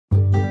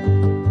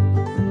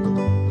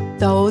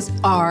Those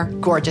are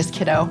gorgeous,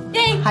 kiddo.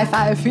 Yay! High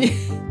five.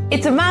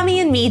 It's a mommy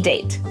and me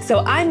date,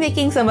 so I'm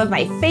making some of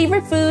my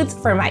favorite foods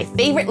for my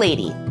favorite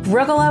lady.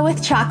 Rugelach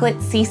with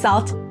chocolate, sea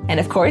salt, and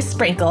of course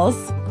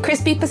sprinkles,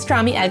 crispy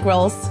pastrami egg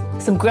rolls,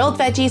 some grilled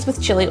veggies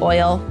with chili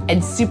oil,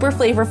 and super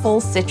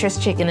flavorful citrus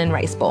chicken and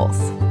rice bowls.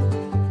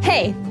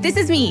 Hey, this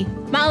is me,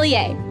 Molly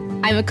A.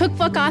 I'm a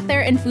cookbook author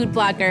and food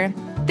blogger.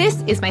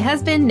 This is my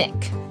husband,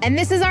 Nick. And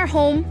this is our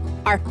home,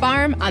 our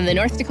farm on the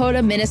North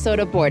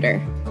Dakota-Minnesota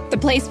border. The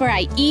place where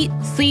I eat,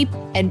 sleep,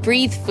 and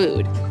breathe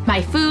food.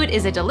 My food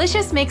is a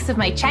delicious mix of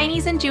my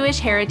Chinese and Jewish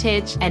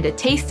heritage and a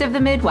taste of the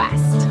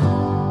Midwest.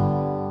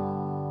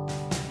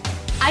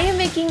 I am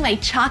making my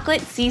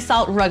chocolate sea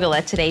salt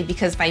rugelach today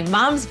because my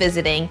mom's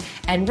visiting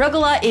and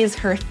rugelach is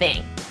her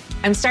thing.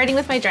 I'm starting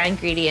with my dry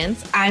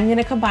ingredients. I'm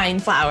gonna combine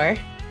flour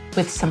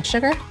with some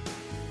sugar.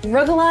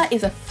 Rugelach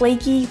is a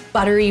flaky,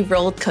 buttery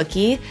rolled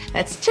cookie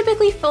that's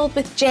typically filled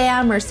with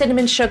jam or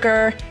cinnamon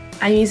sugar.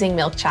 I'm using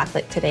milk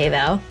chocolate today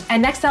though.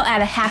 And next I'll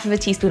add a half of a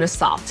teaspoon of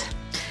salt.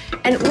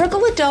 And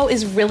rugelach dough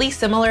is really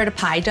similar to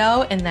pie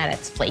dough in that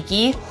it's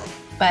flaky,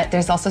 but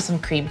there's also some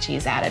cream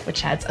cheese added,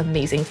 which adds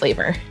amazing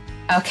flavor.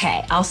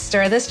 Okay, I'll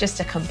stir this just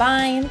to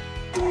combine.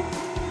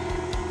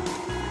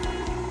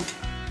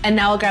 And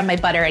now I'll grab my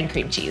butter and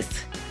cream cheese.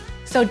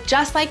 So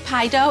just like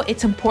pie dough,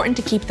 it's important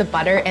to keep the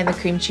butter and the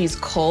cream cheese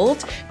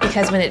cold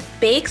because when it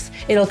bakes,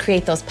 it'll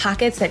create those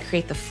pockets that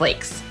create the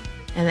flakes.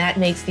 And that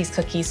makes these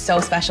cookies so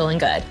special and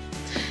good.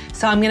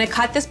 So I'm gonna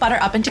cut this butter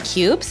up into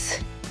cubes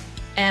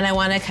and I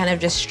wanna kind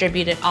of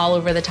distribute it all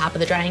over the top of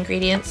the dry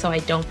ingredients so I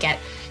don't get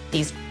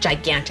these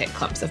gigantic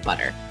clumps of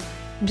butter.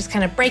 I'm just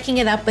kind of breaking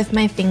it up with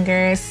my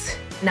fingers.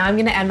 Now I'm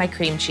gonna add my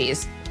cream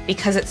cheese.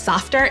 Because it's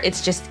softer,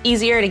 it's just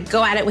easier to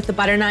go at it with the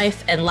butter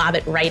knife and lob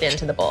it right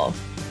into the bowl.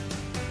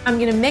 I'm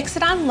gonna mix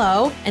it on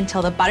low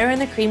until the butter and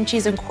the cream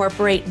cheese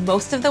incorporate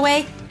most of the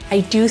way.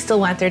 I do still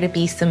want there to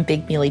be some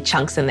big mealy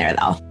chunks in there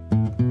though.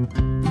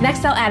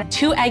 Next, I'll add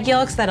 2 egg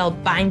yolks that'll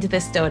bind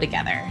this dough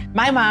together.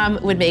 My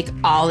mom would make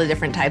all the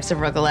different types of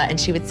rugelach and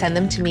she would send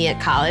them to me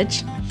at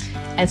college.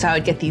 And so I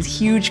would get these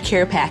huge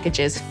care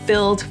packages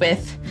filled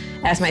with,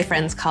 as my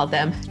friends called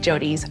them,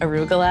 Jody's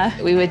arugula.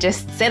 We would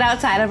just sit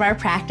outside of our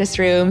practice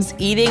rooms,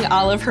 eating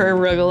all of her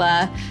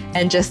arugula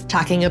and just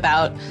talking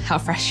about how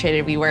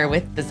frustrated we were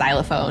with the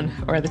xylophone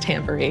or the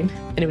tambourine,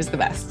 and it was the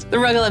best. The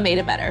arugula made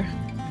it better.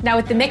 Now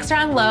with the mixer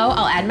on low,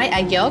 I'll add my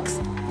egg yolks,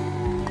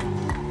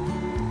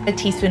 a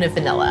teaspoon of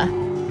vanilla.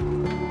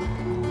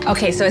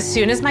 Okay, so as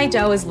soon as my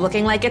dough is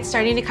looking like it's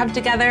starting to come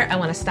together, I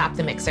wanna stop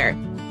the mixer.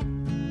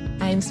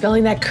 I'm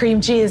smelling that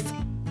cream cheese.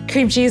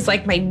 Cream cheese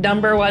like my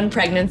 #1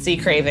 pregnancy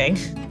craving.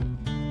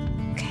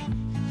 Okay.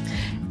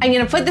 I'm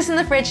gonna put this in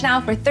the fridge now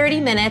for 30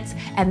 minutes,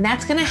 and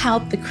that's gonna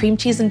help the cream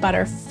cheese and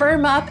butter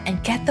firm up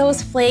and get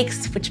those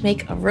flakes, which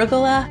make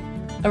arugula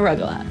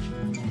arugula.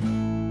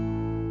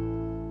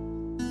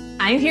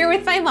 I'm here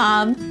with my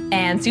mom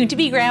and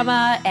soon-to-be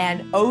grandma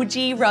and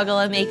OG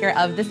rugelach maker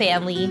of the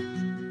family,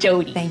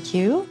 Jody. Thank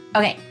you.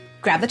 Okay,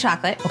 grab the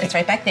chocolate. Okay. It's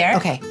right back there.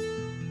 Okay.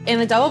 In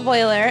the double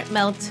boiler,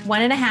 melt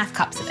 1.5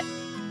 cups of it.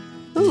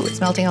 Ooh,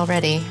 it's melting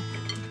already.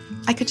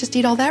 I could just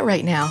eat all that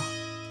right now.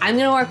 I'm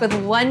gonna work with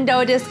 1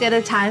 dough disc at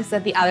a time so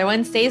that the other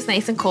one stays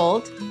nice and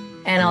cold.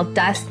 And I'll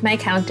dust my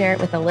counter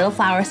with a little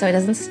flour so it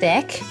doesn't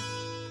stick.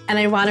 And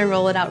I wanna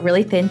roll it out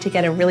really thin to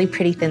get a really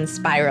pretty thin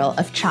spiral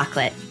of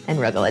chocolate and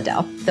rugelach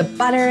dough. The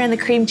butter and the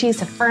cream cheese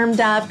have firmed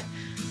up.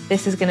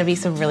 This is gonna be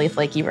some really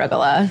flaky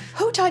rugelach.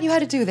 Who taught you how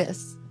to do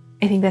this?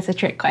 I think that's a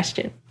trick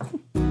question.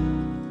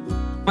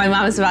 My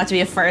mom is about to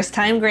be a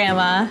first-time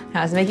grandma.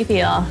 How does it make you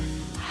feel?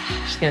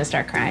 She's gonna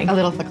start crying. A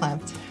little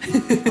verklempt.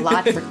 A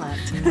lot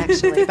verklempt,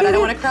 actually. But I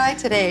don't want to cry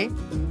today.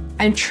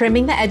 I'm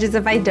trimming the edges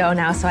of my dough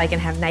now so I can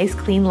have nice,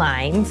 clean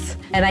lines.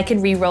 And I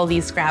can re-roll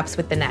these scraps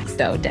with the next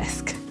dough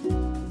disc.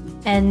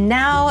 And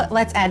now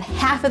let's add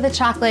half of the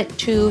chocolate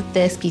to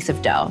this piece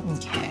of dough.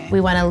 Okay. We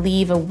wanna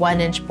leave a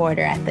 1-inch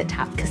border at the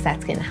top because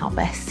that's gonna help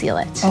us seal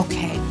it.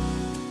 Okay.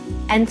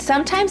 And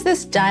sometimes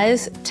this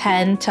does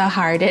tend to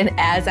harden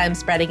as I'm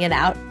spreading it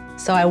out.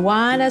 So I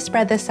wanna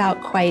spread this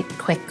out quite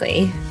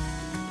quickly.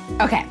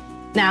 Okay,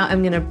 now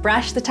I'm gonna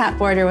brush the top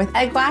border with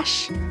egg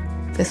wash.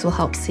 This will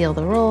help seal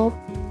the roll.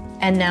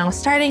 And now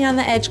starting on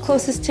the edge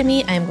closest to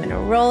me, I'm gonna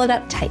roll it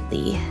up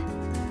tightly.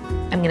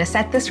 I'm gonna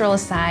set this roll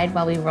aside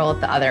while we roll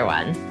up the other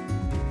one.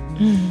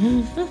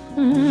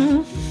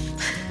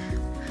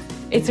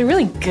 It's a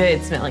really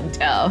good smelling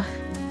dough.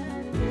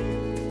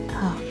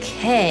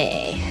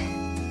 Okay.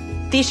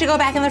 These should go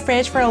back in the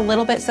fridge for a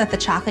little bit so that the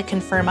chocolate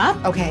can firm up.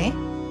 Okay.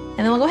 And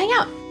then we'll go hang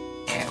out.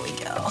 There we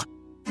go.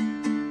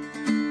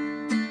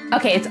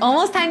 Okay, it's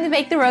almost time to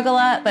bake the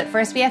rugelach, but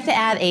first we have to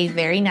add a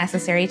very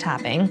necessary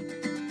topping.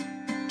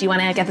 Do you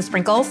wanna get the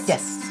sprinkles?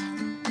 Yes.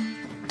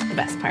 The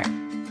best part.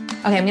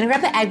 Okay, I'm gonna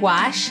grab the egg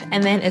wash,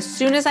 and then as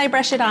soon as I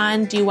brush it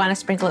on, do you wanna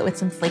sprinkle it with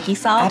some flaky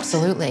salt?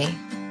 Absolutely.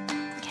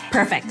 Okay.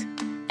 Perfect.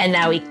 And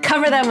now we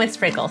cover them with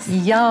sprinkles.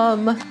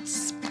 Yum.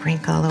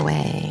 Sprinkle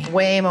away.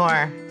 Way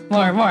more.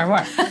 More.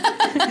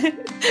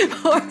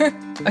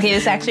 Okay,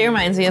 this actually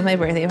reminds me of my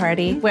birthday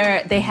party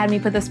where they had me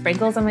put the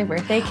sprinkles on my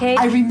birthday cake.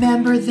 I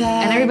remember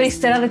that. And everybody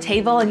stood on the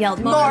table and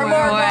yelled, more.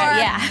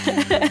 Yeah.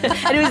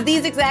 And it was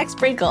these exact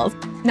sprinkles.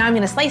 Now I'm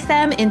gonna slice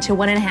them into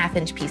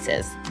 1.5-inch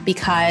pieces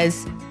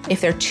because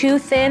if they're too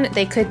thin,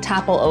 they could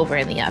topple over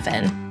in the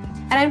oven.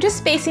 And I'm just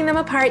spacing them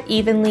apart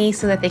evenly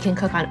so that they can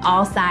cook on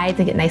all sides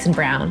and get nice and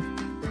brown.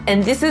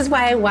 And this is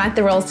why I want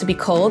the rolls to be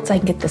cold so I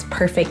can get this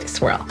perfect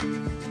swirl.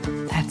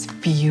 That's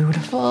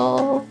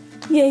beautiful.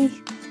 Yay.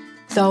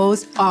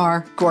 Those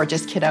are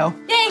gorgeous, kiddo.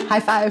 Yay. High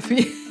five.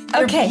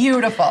 They're Okay.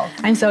 beautiful.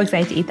 I'm so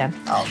excited to eat them.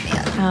 Oh,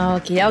 man.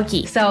 Okie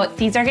dokie. So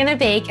these are gonna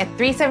bake at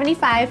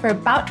 375 for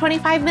about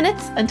 25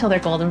 minutes until they're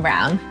golden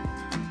brown.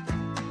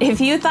 If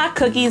you thought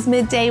cookies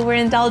midday were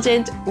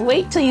indulgent,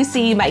 wait till you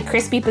see my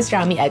crispy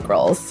pastrami egg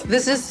rolls.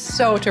 This is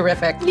so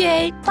terrific.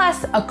 Yay!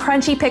 Plus a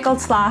crunchy pickled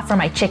slaw for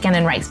my chicken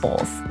and rice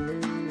bowls.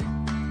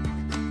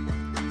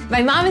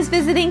 My mom is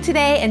visiting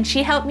today and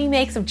she helped me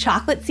make some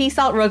chocolate sea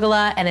salt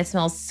arugula and it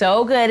smells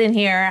so good in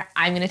here.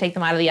 I'm gonna take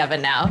them out of the oven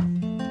now.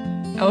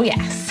 Oh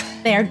yes.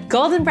 They are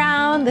golden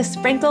brown, the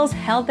sprinkles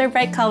held their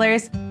bright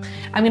colors.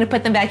 I'm gonna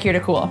put them back here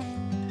to cool.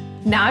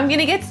 Now I'm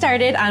gonna get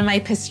started on my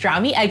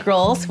pastrami egg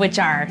rolls, which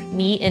are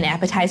meat in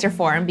appetizer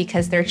form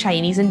because they're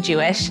Chinese and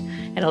Jewish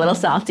and a little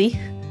salty.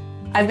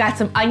 I've got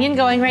some onion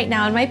going right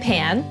now in my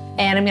pan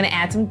and I'm gonna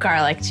add some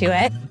garlic to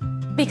it.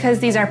 Because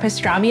these are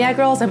pastrami egg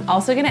rolls, I'm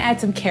also gonna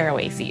add some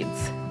caraway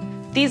seeds.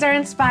 These are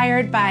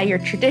inspired by your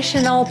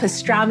traditional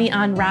pastrami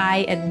on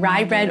rye, and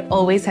rye bread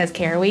always has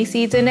caraway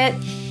seeds in it.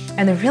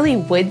 And they're really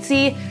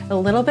woodsy, a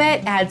little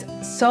bit, adds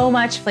so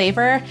much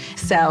flavor,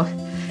 so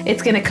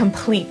it's gonna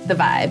complete the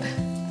vibe.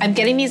 I'm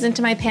getting these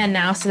into my pan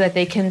now so that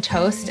they can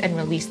toast and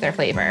release their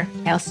flavor.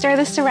 I'll stir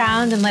this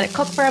around and let it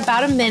cook for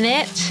about a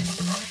minute,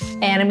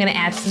 and I'm gonna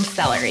add some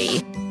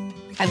celery.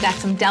 I've got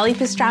some deli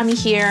pastrami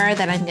here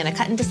that I'm gonna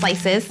cut into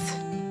slices.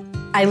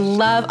 I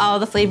love all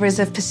the flavors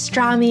of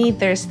pastrami.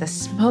 There's the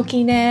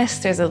smokiness,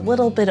 there's a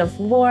little bit of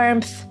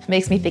warmth.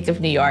 Makes me think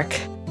of New York.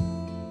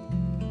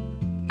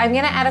 I'm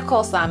gonna add a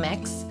coleslaw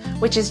mix,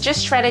 which is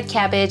just shredded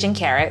cabbage and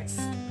carrots.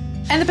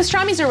 And the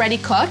pastrami's already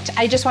cooked.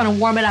 I just wanna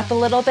warm it up a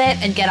little bit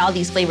and get all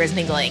these flavors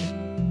mingling.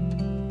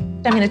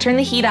 I'm gonna turn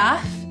the heat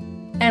off.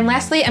 And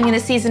lastly, I'm gonna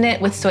season it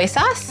with soy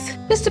sauce.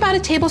 Just about a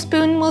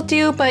tablespoon will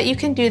do, but you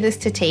can do this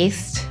to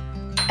taste.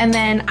 And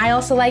then I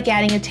also like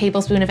adding a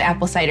tablespoon of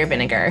apple cider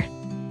vinegar.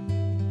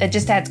 That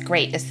just adds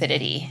great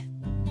acidity.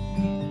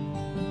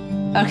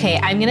 Okay,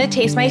 I'm gonna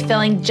taste my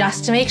filling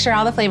just to make sure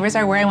all the flavors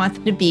are where I want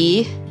them to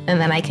be, and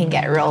then I can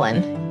get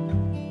rolling.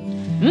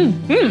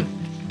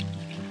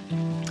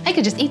 I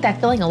could just eat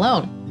that filling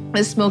alone.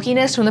 The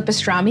smokiness from the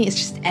pastrami is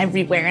just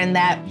everywhere in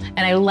that, and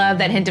I love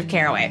that hint of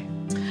caraway.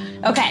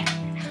 Okay,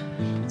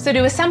 so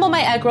to assemble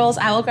my egg rolls,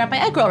 I will grab my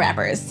egg roll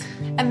wrappers.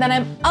 And then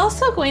I'm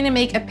also going to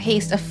make a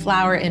paste of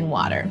flour and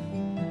water.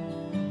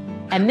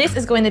 And this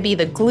is going to be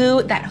the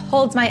glue that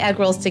holds my egg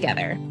rolls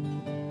together.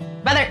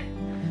 Mother,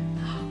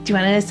 do you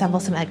want to assemble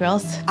some egg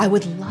rolls? I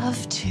would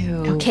love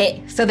to.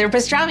 Okay, so they're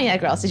pastrami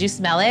egg rolls. Did you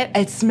smell it?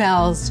 It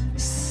smells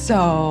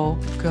so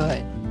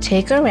good.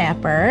 Take a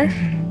wrapper,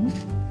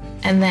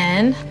 and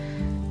then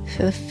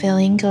so the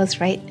filling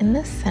goes right in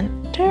the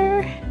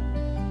center.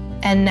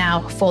 And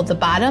now fold the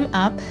bottom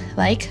up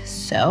like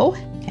so.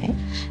 Okay.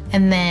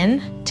 And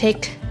then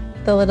take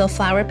the little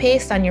flour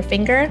paste on your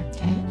finger.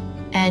 Okay.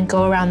 And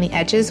go around the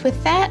edges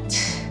with that.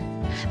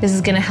 This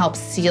is gonna help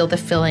seal the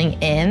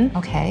filling in.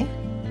 Okay.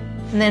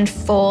 And then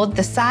fold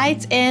the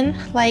sides in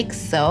like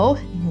so.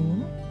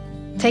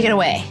 Take it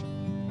away.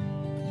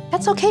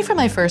 That's okay for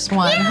my first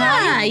one,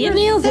 Yeah, huh? you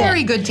nailed it.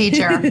 Very good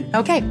teacher.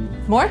 Okay,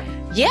 more?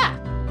 Yeah.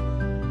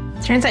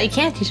 Turns out you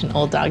can't teach an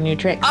old dog new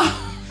tricks.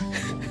 Oh.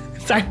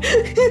 Sorry.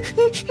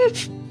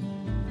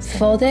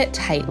 Fold it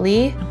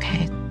tightly.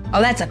 Okay.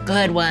 Oh, that's a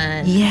good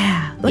one.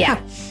 Yeah. Look Yeah.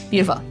 how-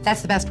 Beautiful.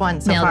 that's the best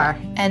one so Nailed far. it.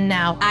 And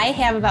now I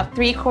have about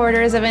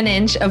 3/4 of an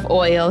inch of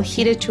oil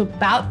heated to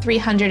about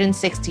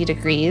 360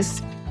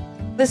 degrees.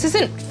 This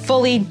isn't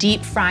fully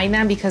deep frying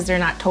them because they're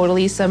not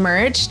totally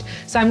submerged.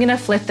 So I'm gonna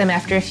flip them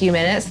after a few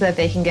minutes so that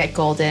they can get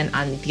golden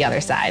on the other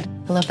side.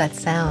 I love that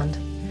sound.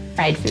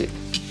 Fried food.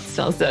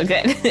 Smells so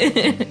good.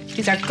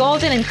 These are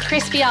golden and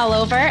crispy all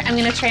over. I'm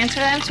gonna transfer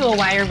them to a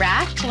wire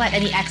rack to let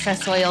any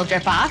excess oil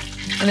drip off.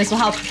 And this will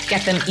help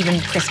get them even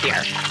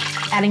crispier.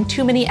 Adding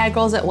too many egg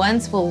rolls at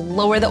once will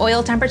lower the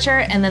oil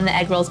temperature and then the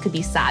egg rolls could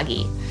be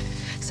soggy.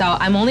 So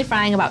I'm only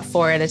frying about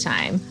 4 at a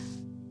time.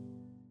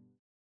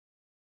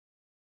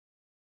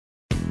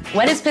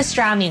 What does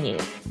pastrami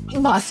need?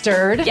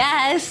 Mustard.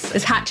 Yes!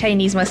 This hot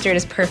Chinese mustard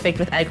is perfect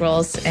with egg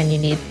rolls and you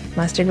need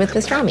mustard with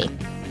pastrami.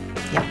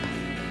 Yep.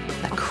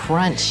 That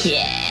crunch.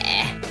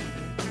 Yeah!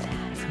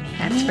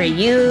 That's for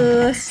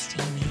you.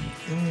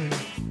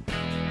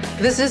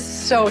 This is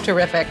so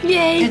terrific.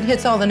 Yay. It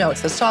hits all the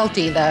notes, the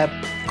salty, the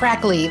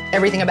crackly,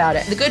 everything about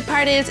it. The good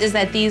part is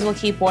that these will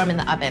keep warm in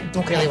the oven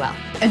really well.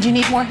 And do you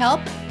need more help?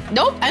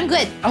 Nope, I'm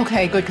good.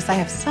 Okay, good, because I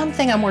have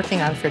something I'm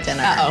working on for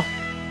dinner. Uh-oh.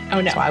 Oh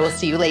no. So I will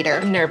see you later.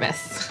 I'm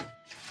nervous.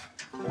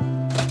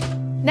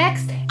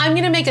 Next, I'm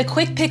gonna make a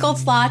quick pickled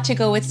slaw to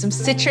go with some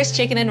citrus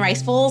chicken and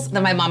rice bowls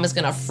that my mom is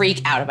gonna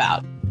freak out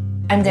about.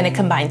 I'm gonna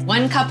combine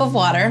 1 cup of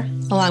water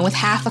along with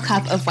half a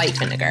cup of white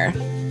vinegar,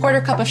 1/4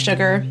 cup of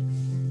sugar.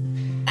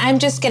 I'm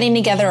just getting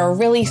together a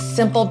really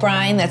simple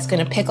brine that's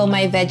gonna pickle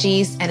my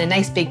veggies and a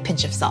nice big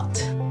pinch of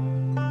salt.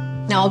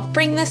 Now I'll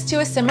bring this to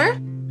a simmer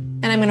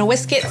and I'm gonna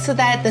whisk it so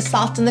that the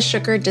salt and the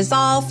sugar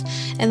dissolve,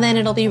 and then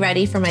it'll be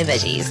ready for my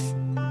veggies.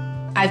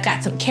 I've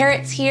got some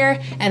carrots here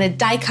and a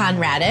daikon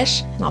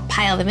radish, and I'll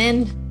pile them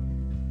in.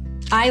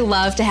 I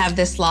love to have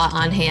this slaw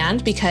on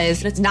hand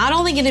because it's not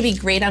only gonna be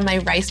great on my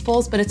rice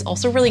bowls, but it's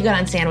also really good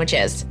on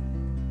sandwiches.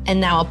 And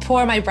now I'll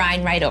pour my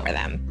brine right over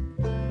them.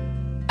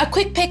 A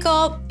quick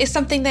pickle is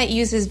something that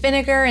uses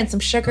vinegar and some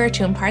sugar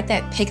to impart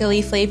that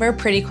pickly flavor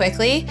pretty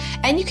quickly,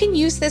 and you can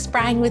use this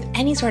brine with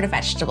any sort of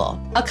vegetable.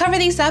 I'll cover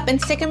these up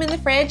and stick them in the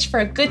fridge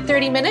for a good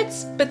 30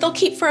 minutes, but they'll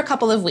keep for a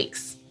couple of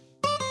weeks.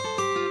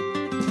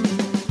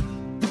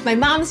 My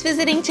mom's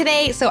visiting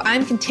today, so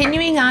I'm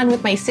continuing on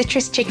with my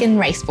citrus chicken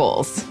rice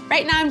bowls.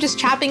 Right now I'm just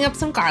chopping up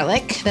some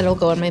garlic that'll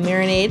go in my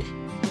marinade.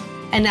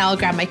 And now I'll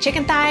grab my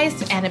chicken thighs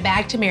and a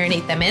bag to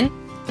marinate them in.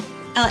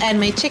 I'll add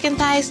my chicken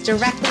thighs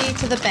directly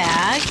to the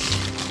bag.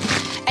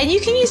 And you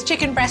can use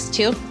chicken breast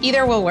too,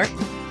 either will work.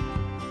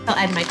 I'll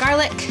add my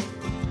garlic,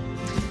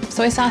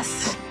 soy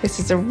sauce. This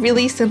is a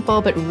really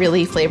simple but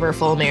really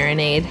flavorful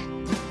marinade.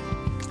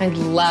 I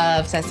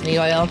love sesame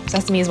oil.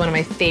 Sesame is one of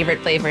my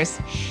favorite flavors.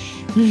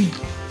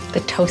 The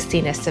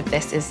toastiness of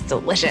this is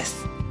delicious.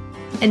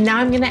 And now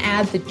I'm gonna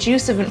add the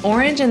juice of an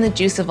orange and the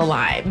juice of a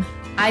lime.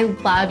 I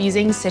love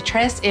using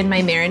citrus in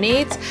my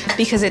marinades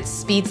because it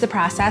speeds the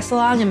process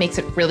along and makes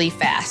it really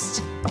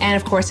fast. And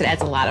of course, it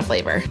adds a lot of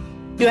flavor.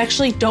 You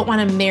actually don't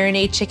wanna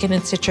marinate chicken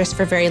in citrus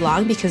for very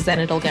long because then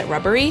it'll get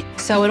rubbery.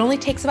 So it only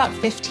takes about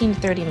 15 to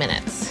 30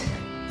 minutes.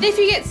 If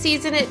you get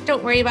seeds in it,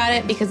 don't worry about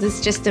it because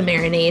it's just a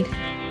marinade.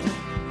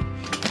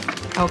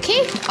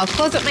 Okay, I'll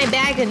close up my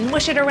bag and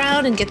mush it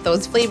around and get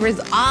those flavors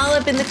all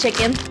up in the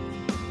chicken.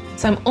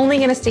 So I'm only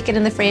gonna stick it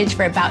in the fridge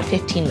for about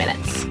 15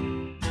 minutes.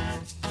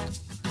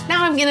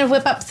 Now I'm gonna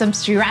whip up some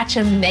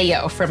sriracha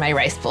mayo for my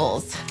rice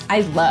bowls.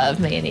 I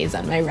love mayonnaise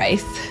on my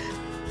rice.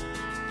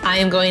 I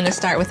am going to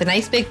start with a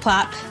nice big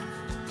plop,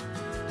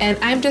 and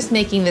I'm just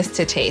making this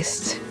to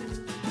taste.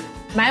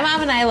 My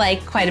mom and I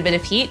like quite a bit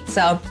of heat,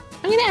 so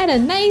I'm gonna add a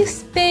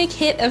nice big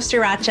hit of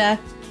sriracha,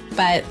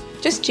 but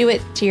just do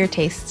it to your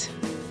taste.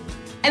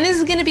 And this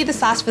is gonna be the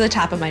sauce for the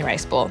top of my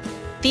rice bowl.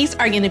 These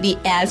are gonna be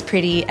as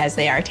pretty as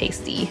they are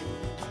tasty.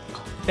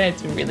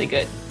 That's really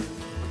good.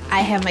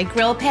 I have my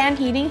grill pan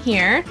heating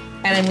here,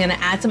 and I'm gonna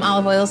add some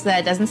olive oil so that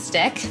it doesn't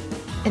stick.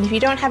 And if you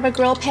don't have a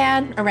grill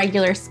pan, a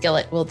regular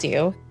skillet will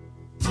do.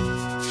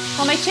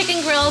 While my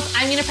chicken grills,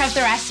 I'm gonna prep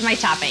the rest of my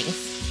toppings.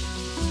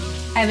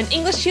 I have an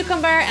English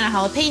cucumber and a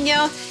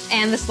jalapeno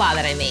and the slaw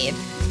that I made.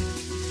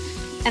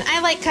 And I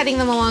like cutting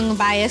them along the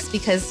bias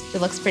because it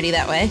looks pretty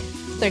that way.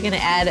 They're gonna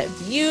add a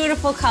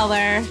beautiful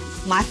color,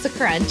 lots of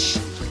crunch,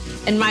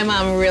 and my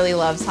mom really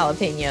loves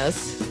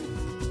jalapenos.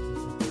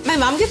 My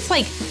mom gets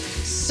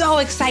so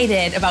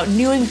excited about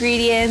new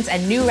ingredients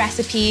and new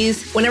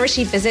recipes. Whenever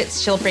she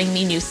visits, she'll bring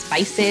me new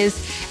spices.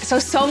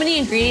 So many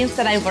ingredients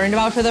that I've learned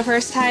about for the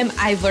first time,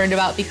 I've learned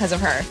about because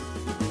of her.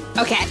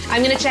 Okay,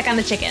 I'm gonna check on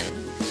the chicken.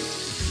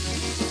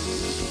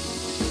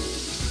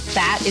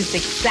 That is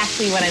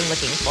exactly what I'm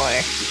looking for.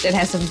 It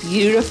has some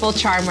beautiful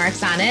char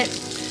marks on it.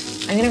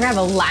 I'm gonna grab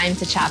a lime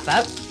to chop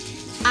up.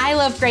 I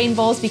love grain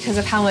bowls because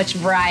of how much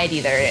variety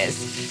there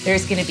is.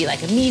 There's gonna be a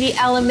meaty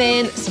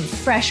element, some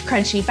fresh,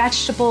 crunchy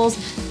vegetables.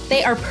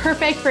 They are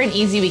perfect for an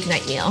easy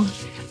weeknight meal.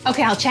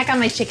 Okay, I'll check on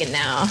my chicken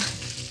now.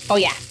 Oh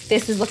yeah,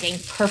 this is looking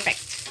perfect.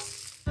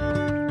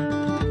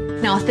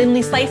 Now I'll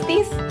thinly slice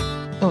these.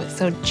 Oh, it's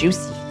so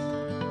juicy.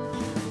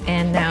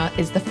 And now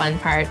is the fun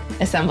part,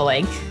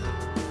 assembling.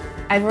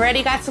 I've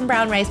already got some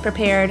brown rice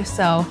prepared,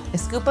 so a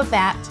scoop of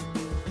that.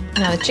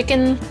 Now the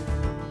chicken.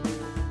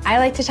 I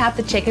like to top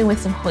the chicken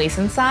with some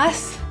hoisin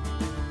sauce.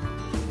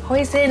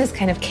 Hoisin is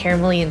kind of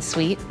caramelly and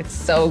sweet. It's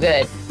so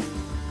good.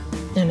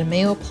 And a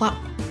mayo plop.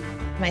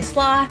 My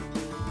slaw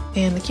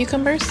and the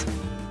cucumbers.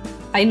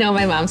 I know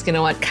my mom's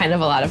gonna want kind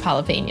of a lot of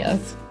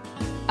jalapenos.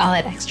 I'll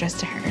add extras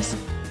to hers.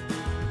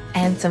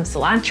 And some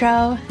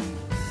cilantro.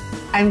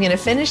 I'm gonna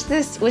finish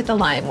this with a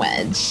lime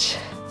wedge.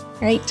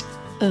 Right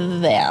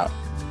there.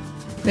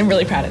 I'm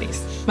really proud of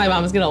these. My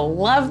mom's gonna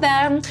love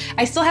them.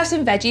 I still have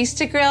some veggies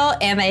to grill,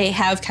 and I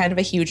have kind of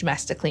a huge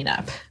mess to clean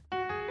up.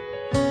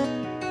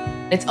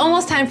 It's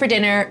almost time for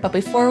dinner, but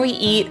before we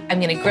eat, I'm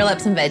gonna grill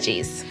up some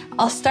veggies.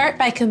 I'll start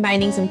by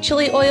combining some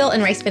chili oil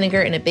and rice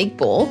vinegar in a big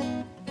bowl.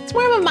 It's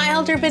more of a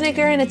milder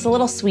vinegar and it's a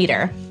little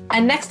sweeter.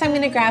 And next I'm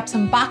gonna grab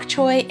some bok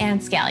choy and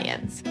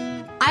scallions.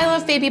 I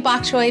love baby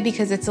bok choy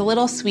because it's a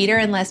little sweeter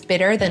and less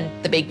bitter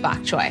than the big bok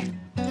choy.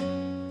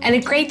 And a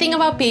great thing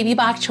about baby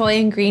bok choy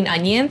and green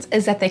onions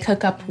is that they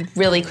cook up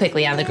really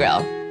quickly on the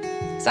grill.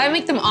 So I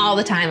make them all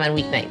the time on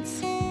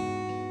weeknights.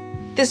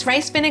 This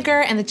rice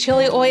vinegar and the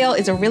chili oil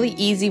is a really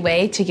easy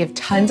way to give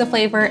tons of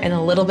flavor and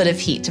a little bit of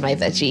heat to my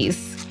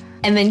veggies.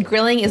 And then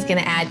grilling is gonna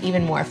add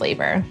even more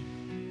flavor.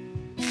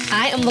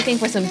 I am looking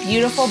for some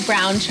beautiful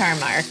brown char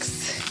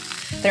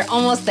marks. They're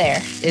almost there.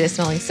 It is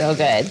smelling so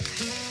good.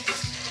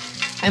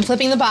 I'm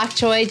flipping the bok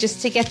choy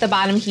just to get the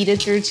bottom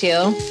heated through too.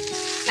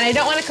 And I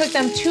don't want to cook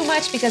them too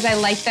much because I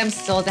like them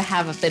still to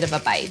have a bit of a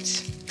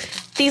bite.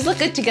 These look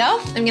good to go.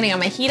 I'm gonna get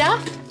my heat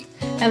off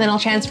and then I'll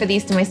transfer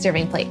these to my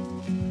serving plate.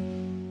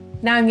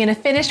 Now I'm gonna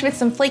finish with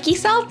some flaky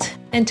salt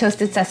and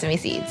toasted sesame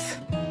seeds.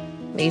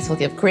 These will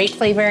give great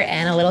flavor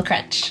and a little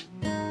crunch.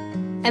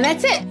 And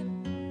that's it.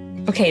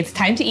 Okay, it's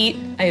time to eat.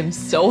 I am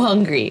so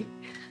hungry.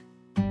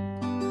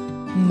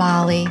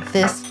 Molly,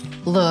 this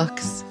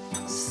looks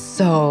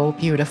so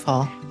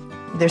beautiful.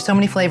 There's so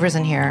many flavors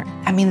in here.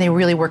 I mean, they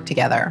really work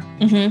together.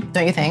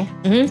 Don't you think?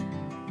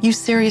 You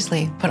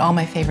seriously put all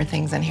my favorite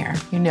things in here.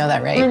 You know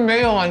that, right?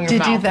 Mayo on your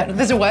Did you that?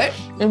 There's a what?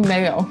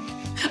 Mayo.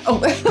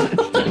 Oh,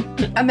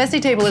 a messy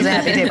table is a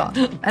happy table,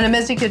 and a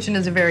messy kitchen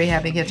is a very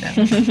happy kitchen.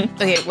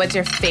 Okay, what's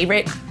your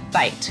favorite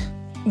bite?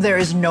 There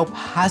is no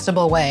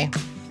possible way.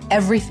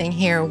 Everything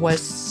here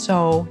was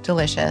so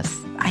delicious.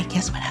 I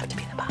guess would have to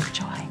be the bok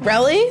choy.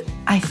 Really?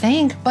 I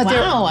think, but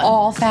they're Wow.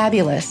 all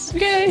fabulous.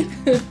 Okay.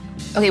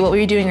 Okay, what were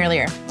you doing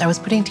earlier? I was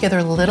putting together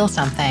a little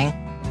something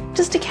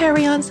just to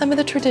carry on some of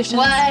the traditions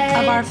What?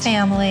 of our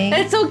family.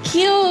 That's so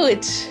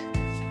cute.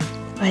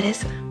 What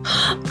is it?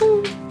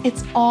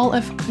 It's all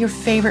of your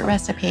favorite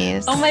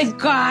recipes. Oh my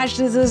gosh,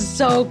 this is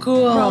so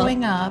cool.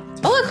 Growing up.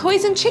 Oh, look,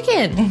 hoisin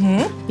chicken.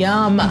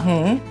 Yum.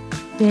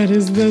 What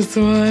is this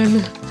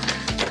one?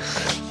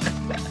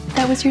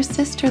 That was your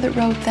sister that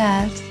wrote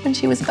that when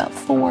she was about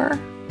 4.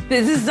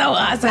 This is so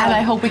awesome. And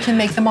I hope we can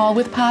make them all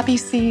with poppy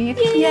seed.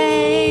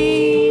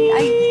 Yay!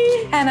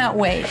 I cannot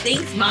wait.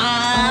 Thanks,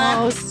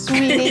 Mom. Oh,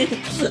 sweetie.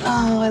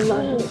 Oh, I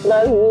love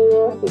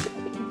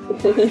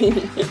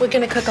you. We're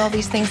gonna cook all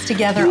these things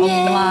together a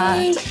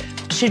lot.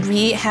 Should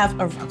we have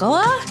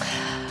arugula?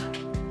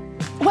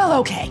 Well,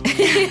 okay.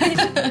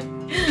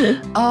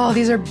 Oh,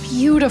 these are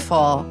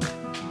beautiful.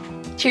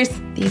 Cheers.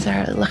 These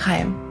are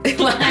l'chaim.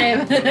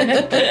 Lime.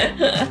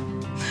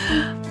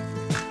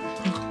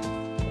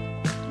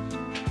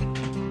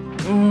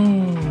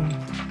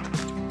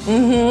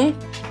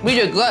 We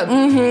did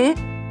good.